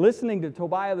was listening to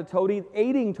Tobiah the Toady,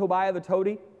 aiding Tobiah the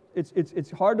Toady.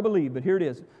 It's hard to believe, but here it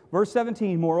is. Verse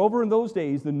 17, moreover, in those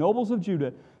days, the nobles of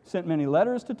Judah sent many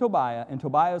letters to Tobiah, and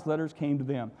Tobiah's letters came to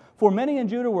them. For many in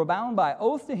Judah were bound by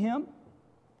oath to him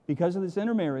because of this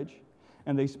intermarriage,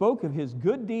 and they spoke of his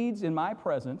good deeds in my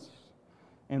presence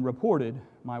and reported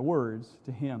my words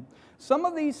to him. Some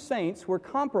of these saints were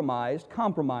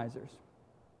compromisers.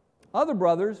 Other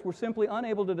brothers were simply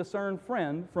unable to discern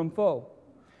friend from foe.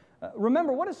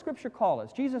 Remember, what does Scripture call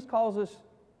us? Jesus calls us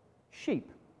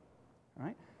sheep.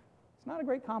 Right? It's not a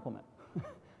great compliment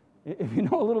if you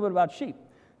know a little bit about sheep.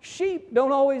 Sheep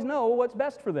don't always know what's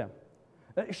best for them.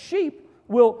 Sheep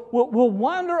will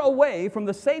wander away from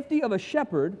the safety of a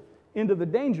shepherd into the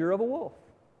danger of a wolf.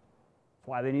 That's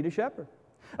why they need a shepherd.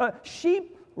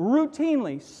 Sheep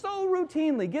so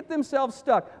routinely get themselves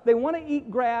stuck. They want to eat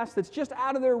grass that's just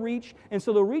out of their reach, and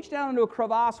so they'll reach down into a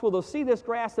crevasse where they'll see this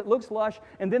grass that looks lush,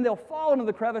 and then they'll fall into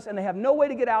the crevice, and they have no way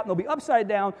to get out, and they'll be upside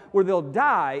down where they'll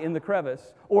die in the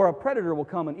crevice, or a predator will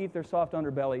come and eat their soft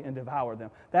underbelly and devour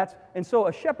them. And so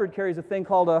a shepherd carries a thing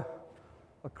called a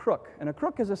a crook. And a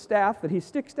crook is a staff that he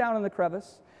sticks down in the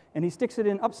crevice, and he sticks it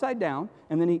in upside down,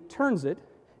 and then he turns it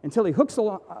until he hooks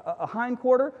a hind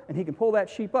quarter, and he can pull that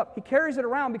sheep up. He carries it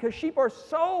around because sheep are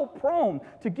so prone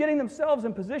to getting themselves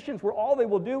in positions where all they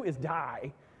will do is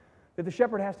die, that the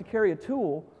shepherd has to carry a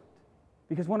tool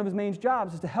because one of his main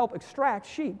jobs is to help extract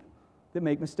sheep that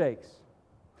make mistakes.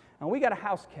 Now, we got a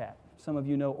house cat. Some of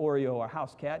you know Oreo, our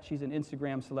house cat. She's an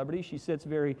Instagram celebrity. She sits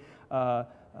very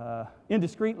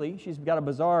indiscreetly. She's got a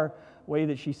bizarre way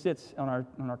that she sits on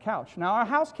our couch. Now, our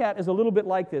house cat is a little bit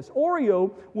like this.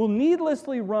 Oreo will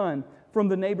needlessly run from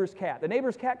the neighbor's cat. The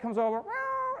neighbor's cat comes over,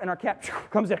 and our cat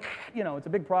comes in. It's a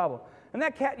big problem. And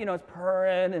that cat, is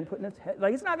purring and putting its head,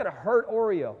 like it's not going to hurt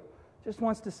Oreo. Just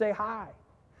wants to say hi.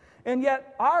 And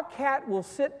yet, our cat will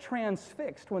sit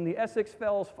transfixed when the Essex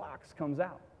Fells fox comes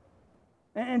out.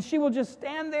 And she will just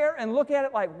stand there and look at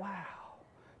it like, wow.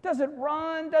 Doesn't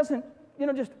run, doesn't,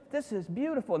 this is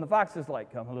beautiful. And the fox is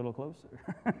like, come a little closer.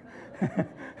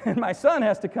 And my son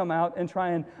has to come out and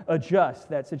try and adjust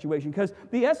that situation because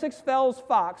the Essex Fells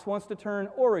fox wants to turn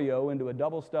Oreo into a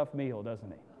double stuffed meal, doesn't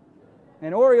he?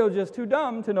 And Oreo's just too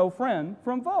dumb to know friend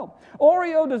from foe.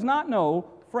 Oreo does not know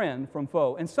friend from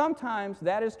foe. And sometimes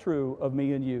that is true of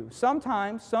me and you.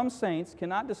 Sometimes some saints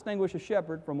cannot distinguish a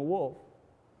shepherd from a wolf.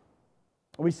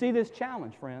 We see this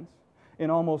challenge, friends, in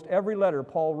almost every letter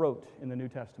Paul wrote in the New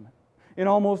Testament. In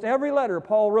almost every letter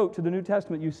Paul wrote to the New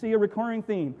Testament, you see a recurring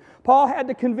theme. Paul had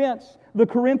to convince the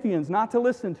Corinthians not to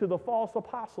listen to the false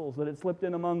apostles that had slipped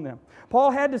in among them.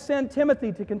 Paul had to send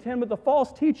Timothy to contend with the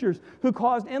false teachers who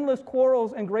caused endless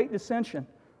quarrels and great dissension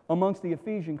amongst the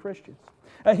Ephesian Christians.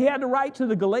 He had to write to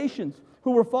the Galatians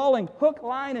who were falling hook,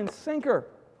 line, and sinker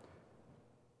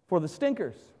for the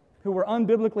stinkers who were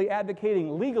unbiblically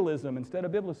advocating legalism instead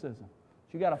of biblicism.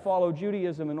 You got to follow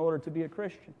Judaism in order to be a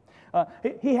Christian.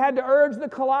 He had to urge the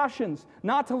Colossians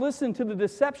not to listen to the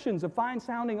deceptions of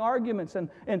fine-sounding arguments and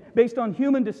based on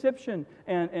human deception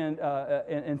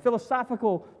and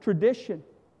philosophical tradition,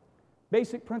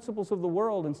 basic principles of the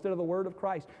world instead of the Word of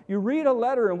Christ. You read a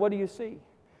letter and what do you see?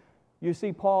 You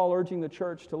see Paul urging the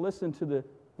church to listen to the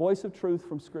voice of truth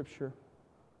from Scripture.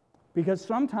 Because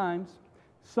sometimes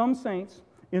some saints,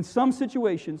 in some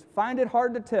situations, find it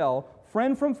hard to tell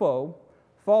friend from foe,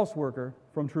 false worker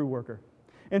from true worker.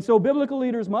 And so biblical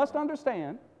leaders must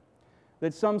understand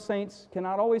that some saints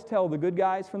cannot always tell the good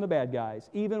guys from the bad guys,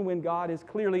 even when God is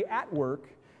clearly at work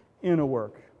in a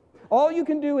work. All you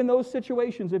can do in those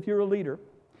situations, if you're a leader,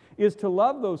 is to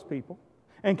love those people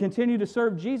and continue to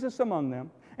serve Jesus among them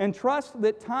and trust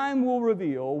that time will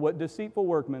reveal what deceitful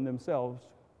workmen themselves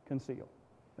conceal.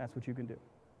 That's what you can do.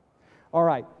 All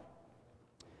right.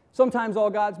 Sometimes all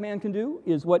God's man can do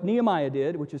is what Nehemiah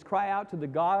did, which is cry out to the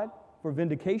God for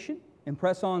vindication and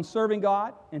press on serving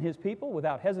God and His people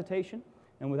without hesitation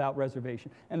and without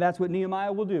reservation. And that's what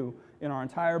Nehemiah will do in our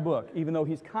entire book, even though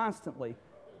he's constantly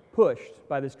pushed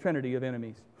by this trinity of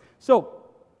enemies. So,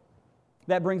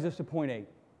 that brings us to point 8.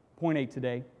 Point 8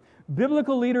 today.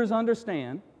 Biblical leaders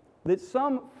understand that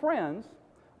some friends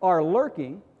are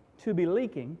lurking to be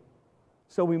leaking,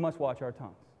 so we must watch our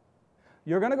tongues.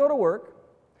 You're going to go to work,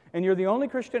 and you're the only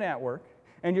Christian at work,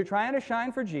 and you're trying to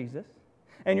shine for Jesus,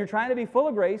 and you're trying to be full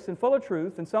of grace and full of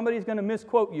truth, and somebody's going to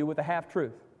misquote you with a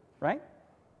half-truth. Right?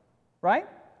 Right?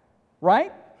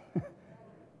 Right?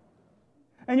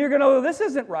 And you're going to go, this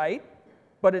isn't right,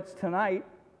 but it's tonight.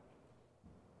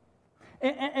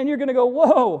 And you're going to go,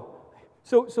 whoa.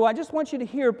 So I just want you to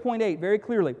hear point 8 very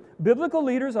clearly. Biblical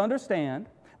leaders understand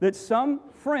that some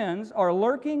friends are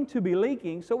lurking to be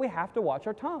leaking, so we have to watch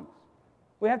our tongues.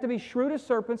 We have to be shrewd as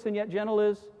serpents and yet gentle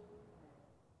as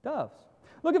doves.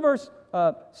 Look at verse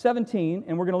 17,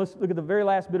 and we're going to look at the very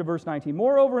last bit of verse 19.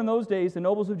 Moreover, in those days, the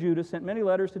nobles of Judah sent many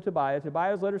letters to Tobiah.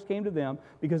 Tobiah's letters came to them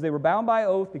because they were bound by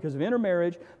oath, because of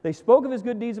intermarriage. They spoke of his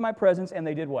good deeds in my presence, and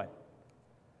they did what?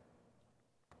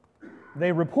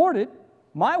 They reported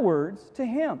my words to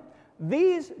him.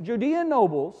 These Judean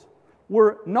nobles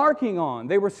were narking on,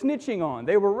 they were snitching on,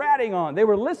 they were ratting on, they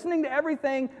were listening to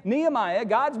everything Nehemiah,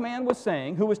 God's man, was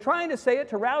saying, who was trying to say it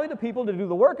to rally the people to do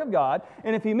the work of God,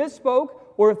 and if he misspoke,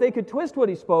 or if they could twist what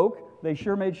he spoke, they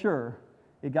sure made sure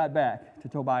it got back to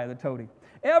Tobiah the toady.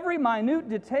 Every minute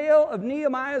detail of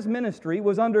Nehemiah's ministry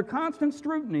was under constant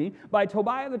scrutiny by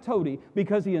Tobiah the toady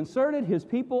because he inserted his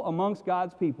people amongst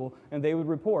God's people, and they would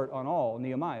report on all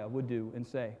Nehemiah would do and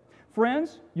say.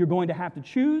 Friends, you're going to have to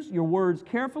choose your words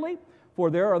carefully, for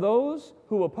there are those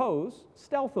who oppose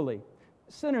stealthily,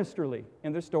 sinisterly,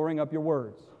 and they're storing up your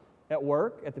words. At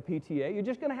work, at the PTA, you're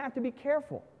just going to have to be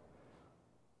careful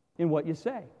in what you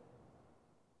say.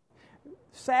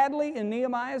 Sadly, in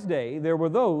Nehemiah's day, there were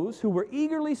those who were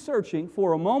eagerly searching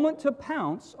for a moment to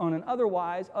pounce on an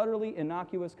otherwise utterly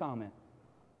innocuous comment.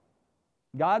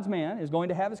 God's man is going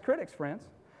to have his critics, friends.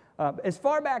 As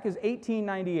far back as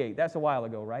 1898, that's a while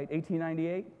ago, right?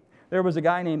 1898? There was a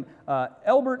guy named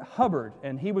Elbert Hubbard,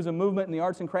 and he was a movement in the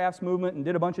arts and crafts movement and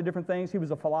did a bunch of different things. He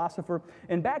was a philosopher.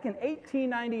 And back in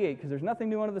 1898, because there's nothing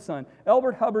new under the sun,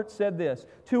 Elbert Hubbard said this: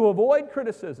 to avoid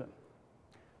criticism,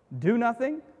 do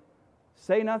nothing,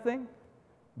 say nothing,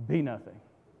 be nothing.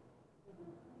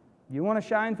 You want to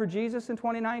shine for Jesus in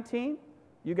 2019?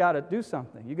 You got to do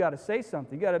something. You got to say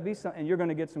something. You got to be something, and you're going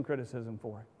to get some criticism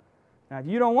for it. Now, if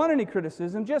you don't want any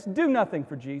criticism, just do nothing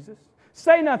for Jesus.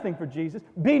 Say nothing for Jesus.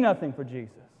 Be nothing for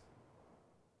Jesus.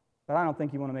 But I don't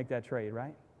think you want to make that trade,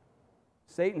 right?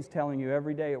 Satan's telling you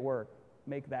every day at work,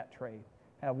 make that trade.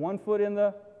 Have one foot in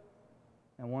the,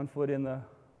 and one foot in the,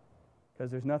 because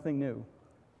there's nothing new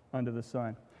under the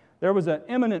sun. There was an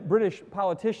eminent British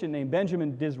politician named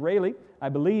Benjamin Disraeli. I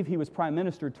believe he was prime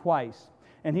minister twice.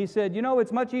 And he said, you know,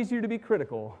 it's much easier to be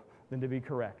critical than to be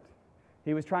correct.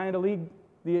 He was trying to lead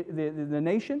the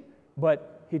nation,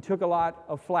 but he took a lot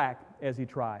of flack as he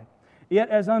tried. Yet,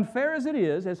 as unfair as it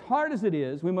is, as hard as it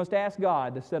is, we must ask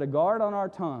God to set a guard on our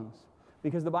tongues,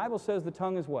 because the Bible says the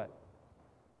tongue is what?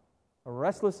 A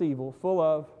restless evil full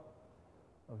of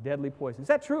deadly poison. Is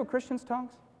that true of Christians'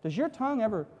 tongues? Does your tongue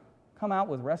ever come out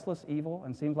with restless evil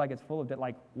and seems like it's full of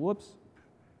like, whoops?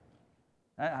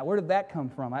 Where did that come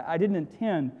from? I didn't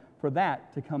intend for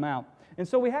that to come out. And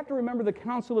so we have to remember the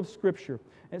counsel of Scripture.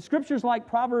 And Scripture's like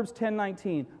Proverbs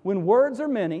 10:19. When words are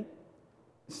many,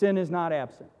 sin is not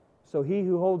absent. So he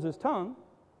who holds his tongue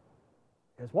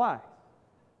is wise.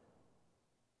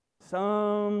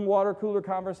 Some water cooler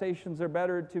conversations are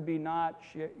better to be not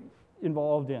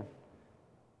involved in.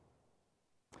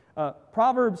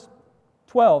 Proverbs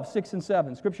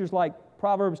 12:6-7. Scripture's like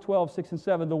Proverbs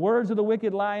 12:6-7. The words of the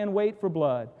wicked lie in wait for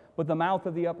blood, but the mouth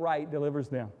of the upright delivers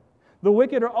them. The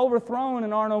wicked are overthrown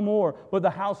and are no more, but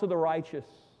the house of the righteous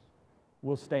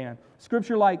will stand.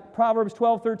 Scripture like Proverbs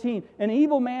 12:13. An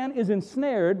evil man is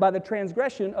ensnared by the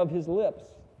transgression of his lips,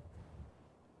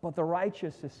 but the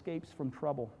righteous escapes from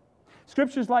trouble.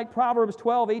 Scriptures like Proverbs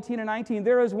 12:18-19.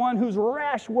 There is one whose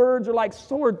rash words are like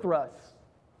sword thrusts.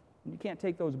 You can't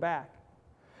take those back.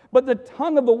 But the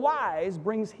tongue of the wise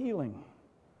brings healing.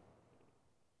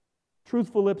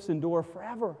 Truthful lips endure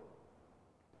forever,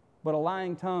 but a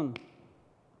lying tongue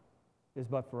is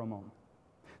but for a moment.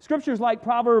 Scriptures like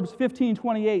Proverbs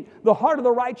 15:28. The heart of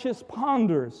the righteous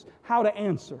ponders how to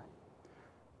answer,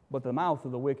 but the mouth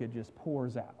of the wicked just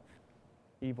pours out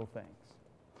evil things.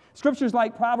 Scriptures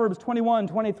like Proverbs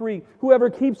 21:23. Whoever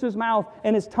keeps his mouth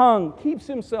and his tongue keeps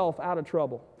himself out of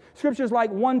trouble. Scriptures like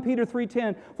 1 Peter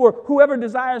 3:10. For whoever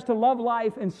desires to love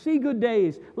life and see good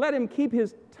days, let him keep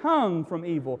his tongue from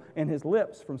evil and his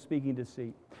lips from speaking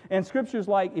deceit. And scriptures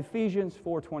like Ephesians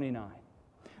 4:29.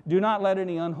 Do not let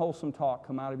any unwholesome talk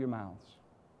come out of your mouths,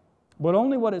 but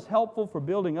only what is helpful for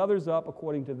building others up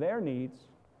according to their needs,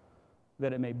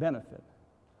 that it may benefit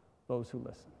those who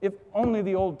listen. If only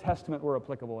the Old Testament were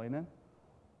applicable, amen?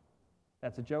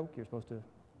 That's a joke. You're supposed to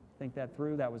think that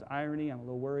through. That was irony. I'm a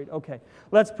little worried. Okay,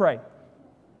 let's pray.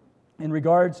 In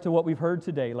regards to what we've heard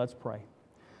today, let's pray.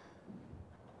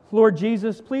 Lord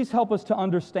Jesus, please help us to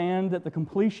understand that the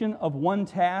completion of one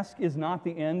task is not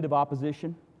the end of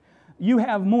opposition. You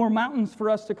have more mountains for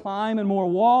us to climb and more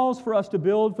walls for us to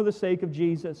build for the sake of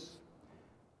Jesus.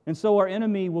 And so our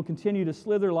enemy will continue to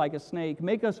slither like a snake.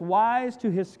 Make us wise to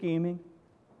his scheming,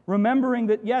 remembering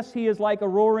that, yes, he is like a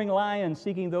roaring lion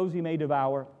seeking those he may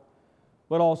devour,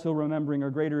 but also remembering,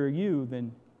 or greater are you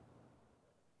than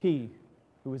he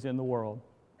who is in the world.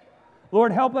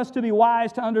 Lord, help us to be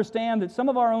wise to understand that some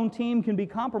of our own team can be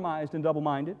compromised and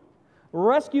double-minded.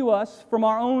 Rescue us from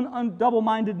our own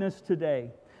double-mindedness today.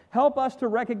 Help us to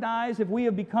recognize if we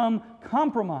have become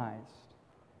compromised,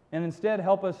 and instead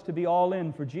help us to be all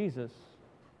in for Jesus.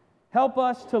 Help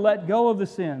us to let go of the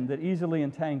sin that easily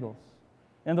entangles,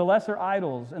 and the lesser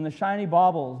idols and the shiny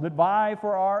baubles that vie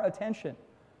for our attention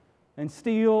and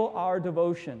steal our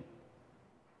devotion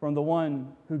from the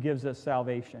one who gives us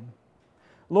salvation.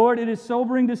 Lord, it is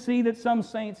sobering to see that some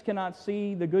saints cannot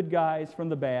see the good guys from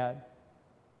the bad,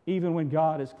 even when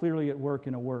God is clearly at work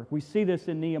in a work. We see this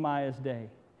in Nehemiah's day.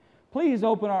 Please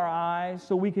open our eyes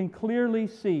so we can clearly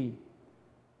see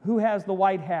who has the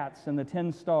white hats and the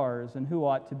 10 stars and who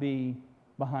ought to be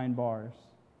behind bars.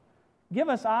 Give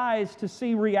us eyes to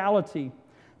see reality,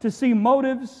 to see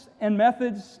motives and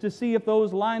methods, to see if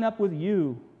those line up with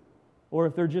you or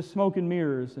if they're just smoke and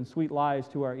mirrors and sweet lies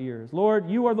to our ears. Lord,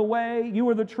 you are the way, you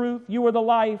are the truth, you are the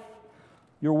life.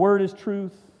 Your word is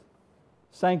truth.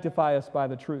 Sanctify us by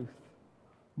the truth.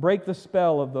 Break the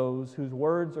spell of those whose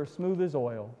words are smooth as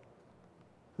oil,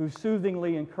 who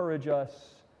soothingly encourage us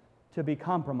to be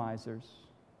compromisers,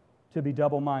 to be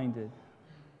double-minded.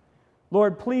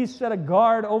 Lord, please set a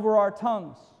guard over our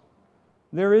tongues.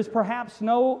 There is perhaps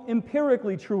no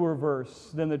empirically truer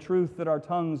verse than the truth that our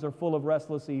tongues are full of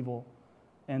restless evil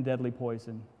and deadly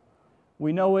poison.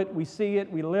 We know it, we see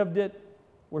it, we lived it,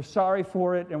 we're sorry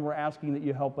for it, and we're asking that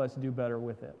you help us do better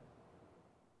with it.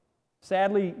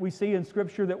 Sadly, we see in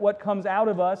Scripture that what comes out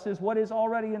of us is what is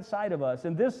already inside of us.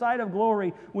 And this side of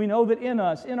glory, we know that in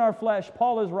us, in our flesh,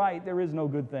 Paul is right, there is no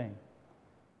good thing.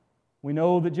 We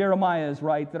know that Jeremiah is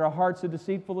right, that our hearts are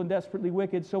deceitful and desperately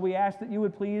wicked, so we ask that you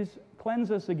would please cleanse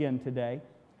us again today.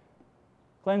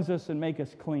 Cleanse us and make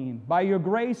us clean. By your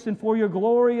grace and for your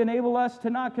glory, enable us to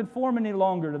not conform any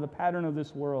longer to the pattern of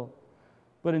this world,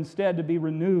 but instead to be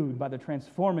renewed by the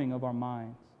transforming of our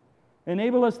minds.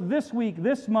 Enable us this week,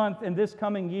 this month, and this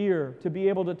coming year to be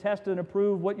able to test and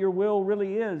approve what your will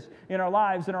really is in our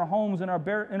lives, in our homes, in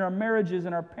our marriages,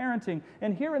 in our parenting.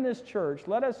 And here in this church,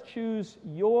 let us choose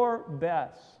your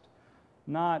best,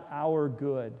 not our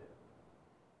good.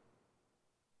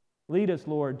 Lead us,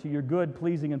 Lord, to your good,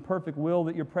 pleasing, and perfect will,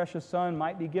 that your precious Son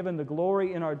might be given the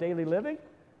glory in our daily living,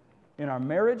 in our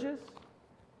marriages,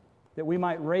 that we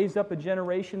might raise up a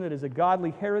generation that is a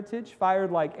godly heritage, fired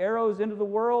like arrows into the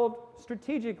world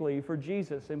strategically for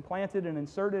Jesus, implanted and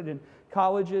inserted in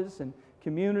colleges and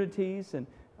communities. And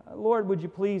Lord, would you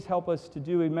please help us to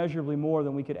do immeasurably more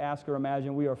than we could ask or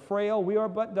imagine. We are frail, we are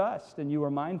but dust, and you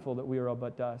are mindful that we are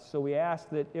but dust. So we ask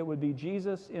that it would be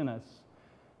Jesus in us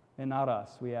and not us.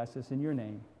 We ask this in your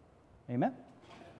name. Amen.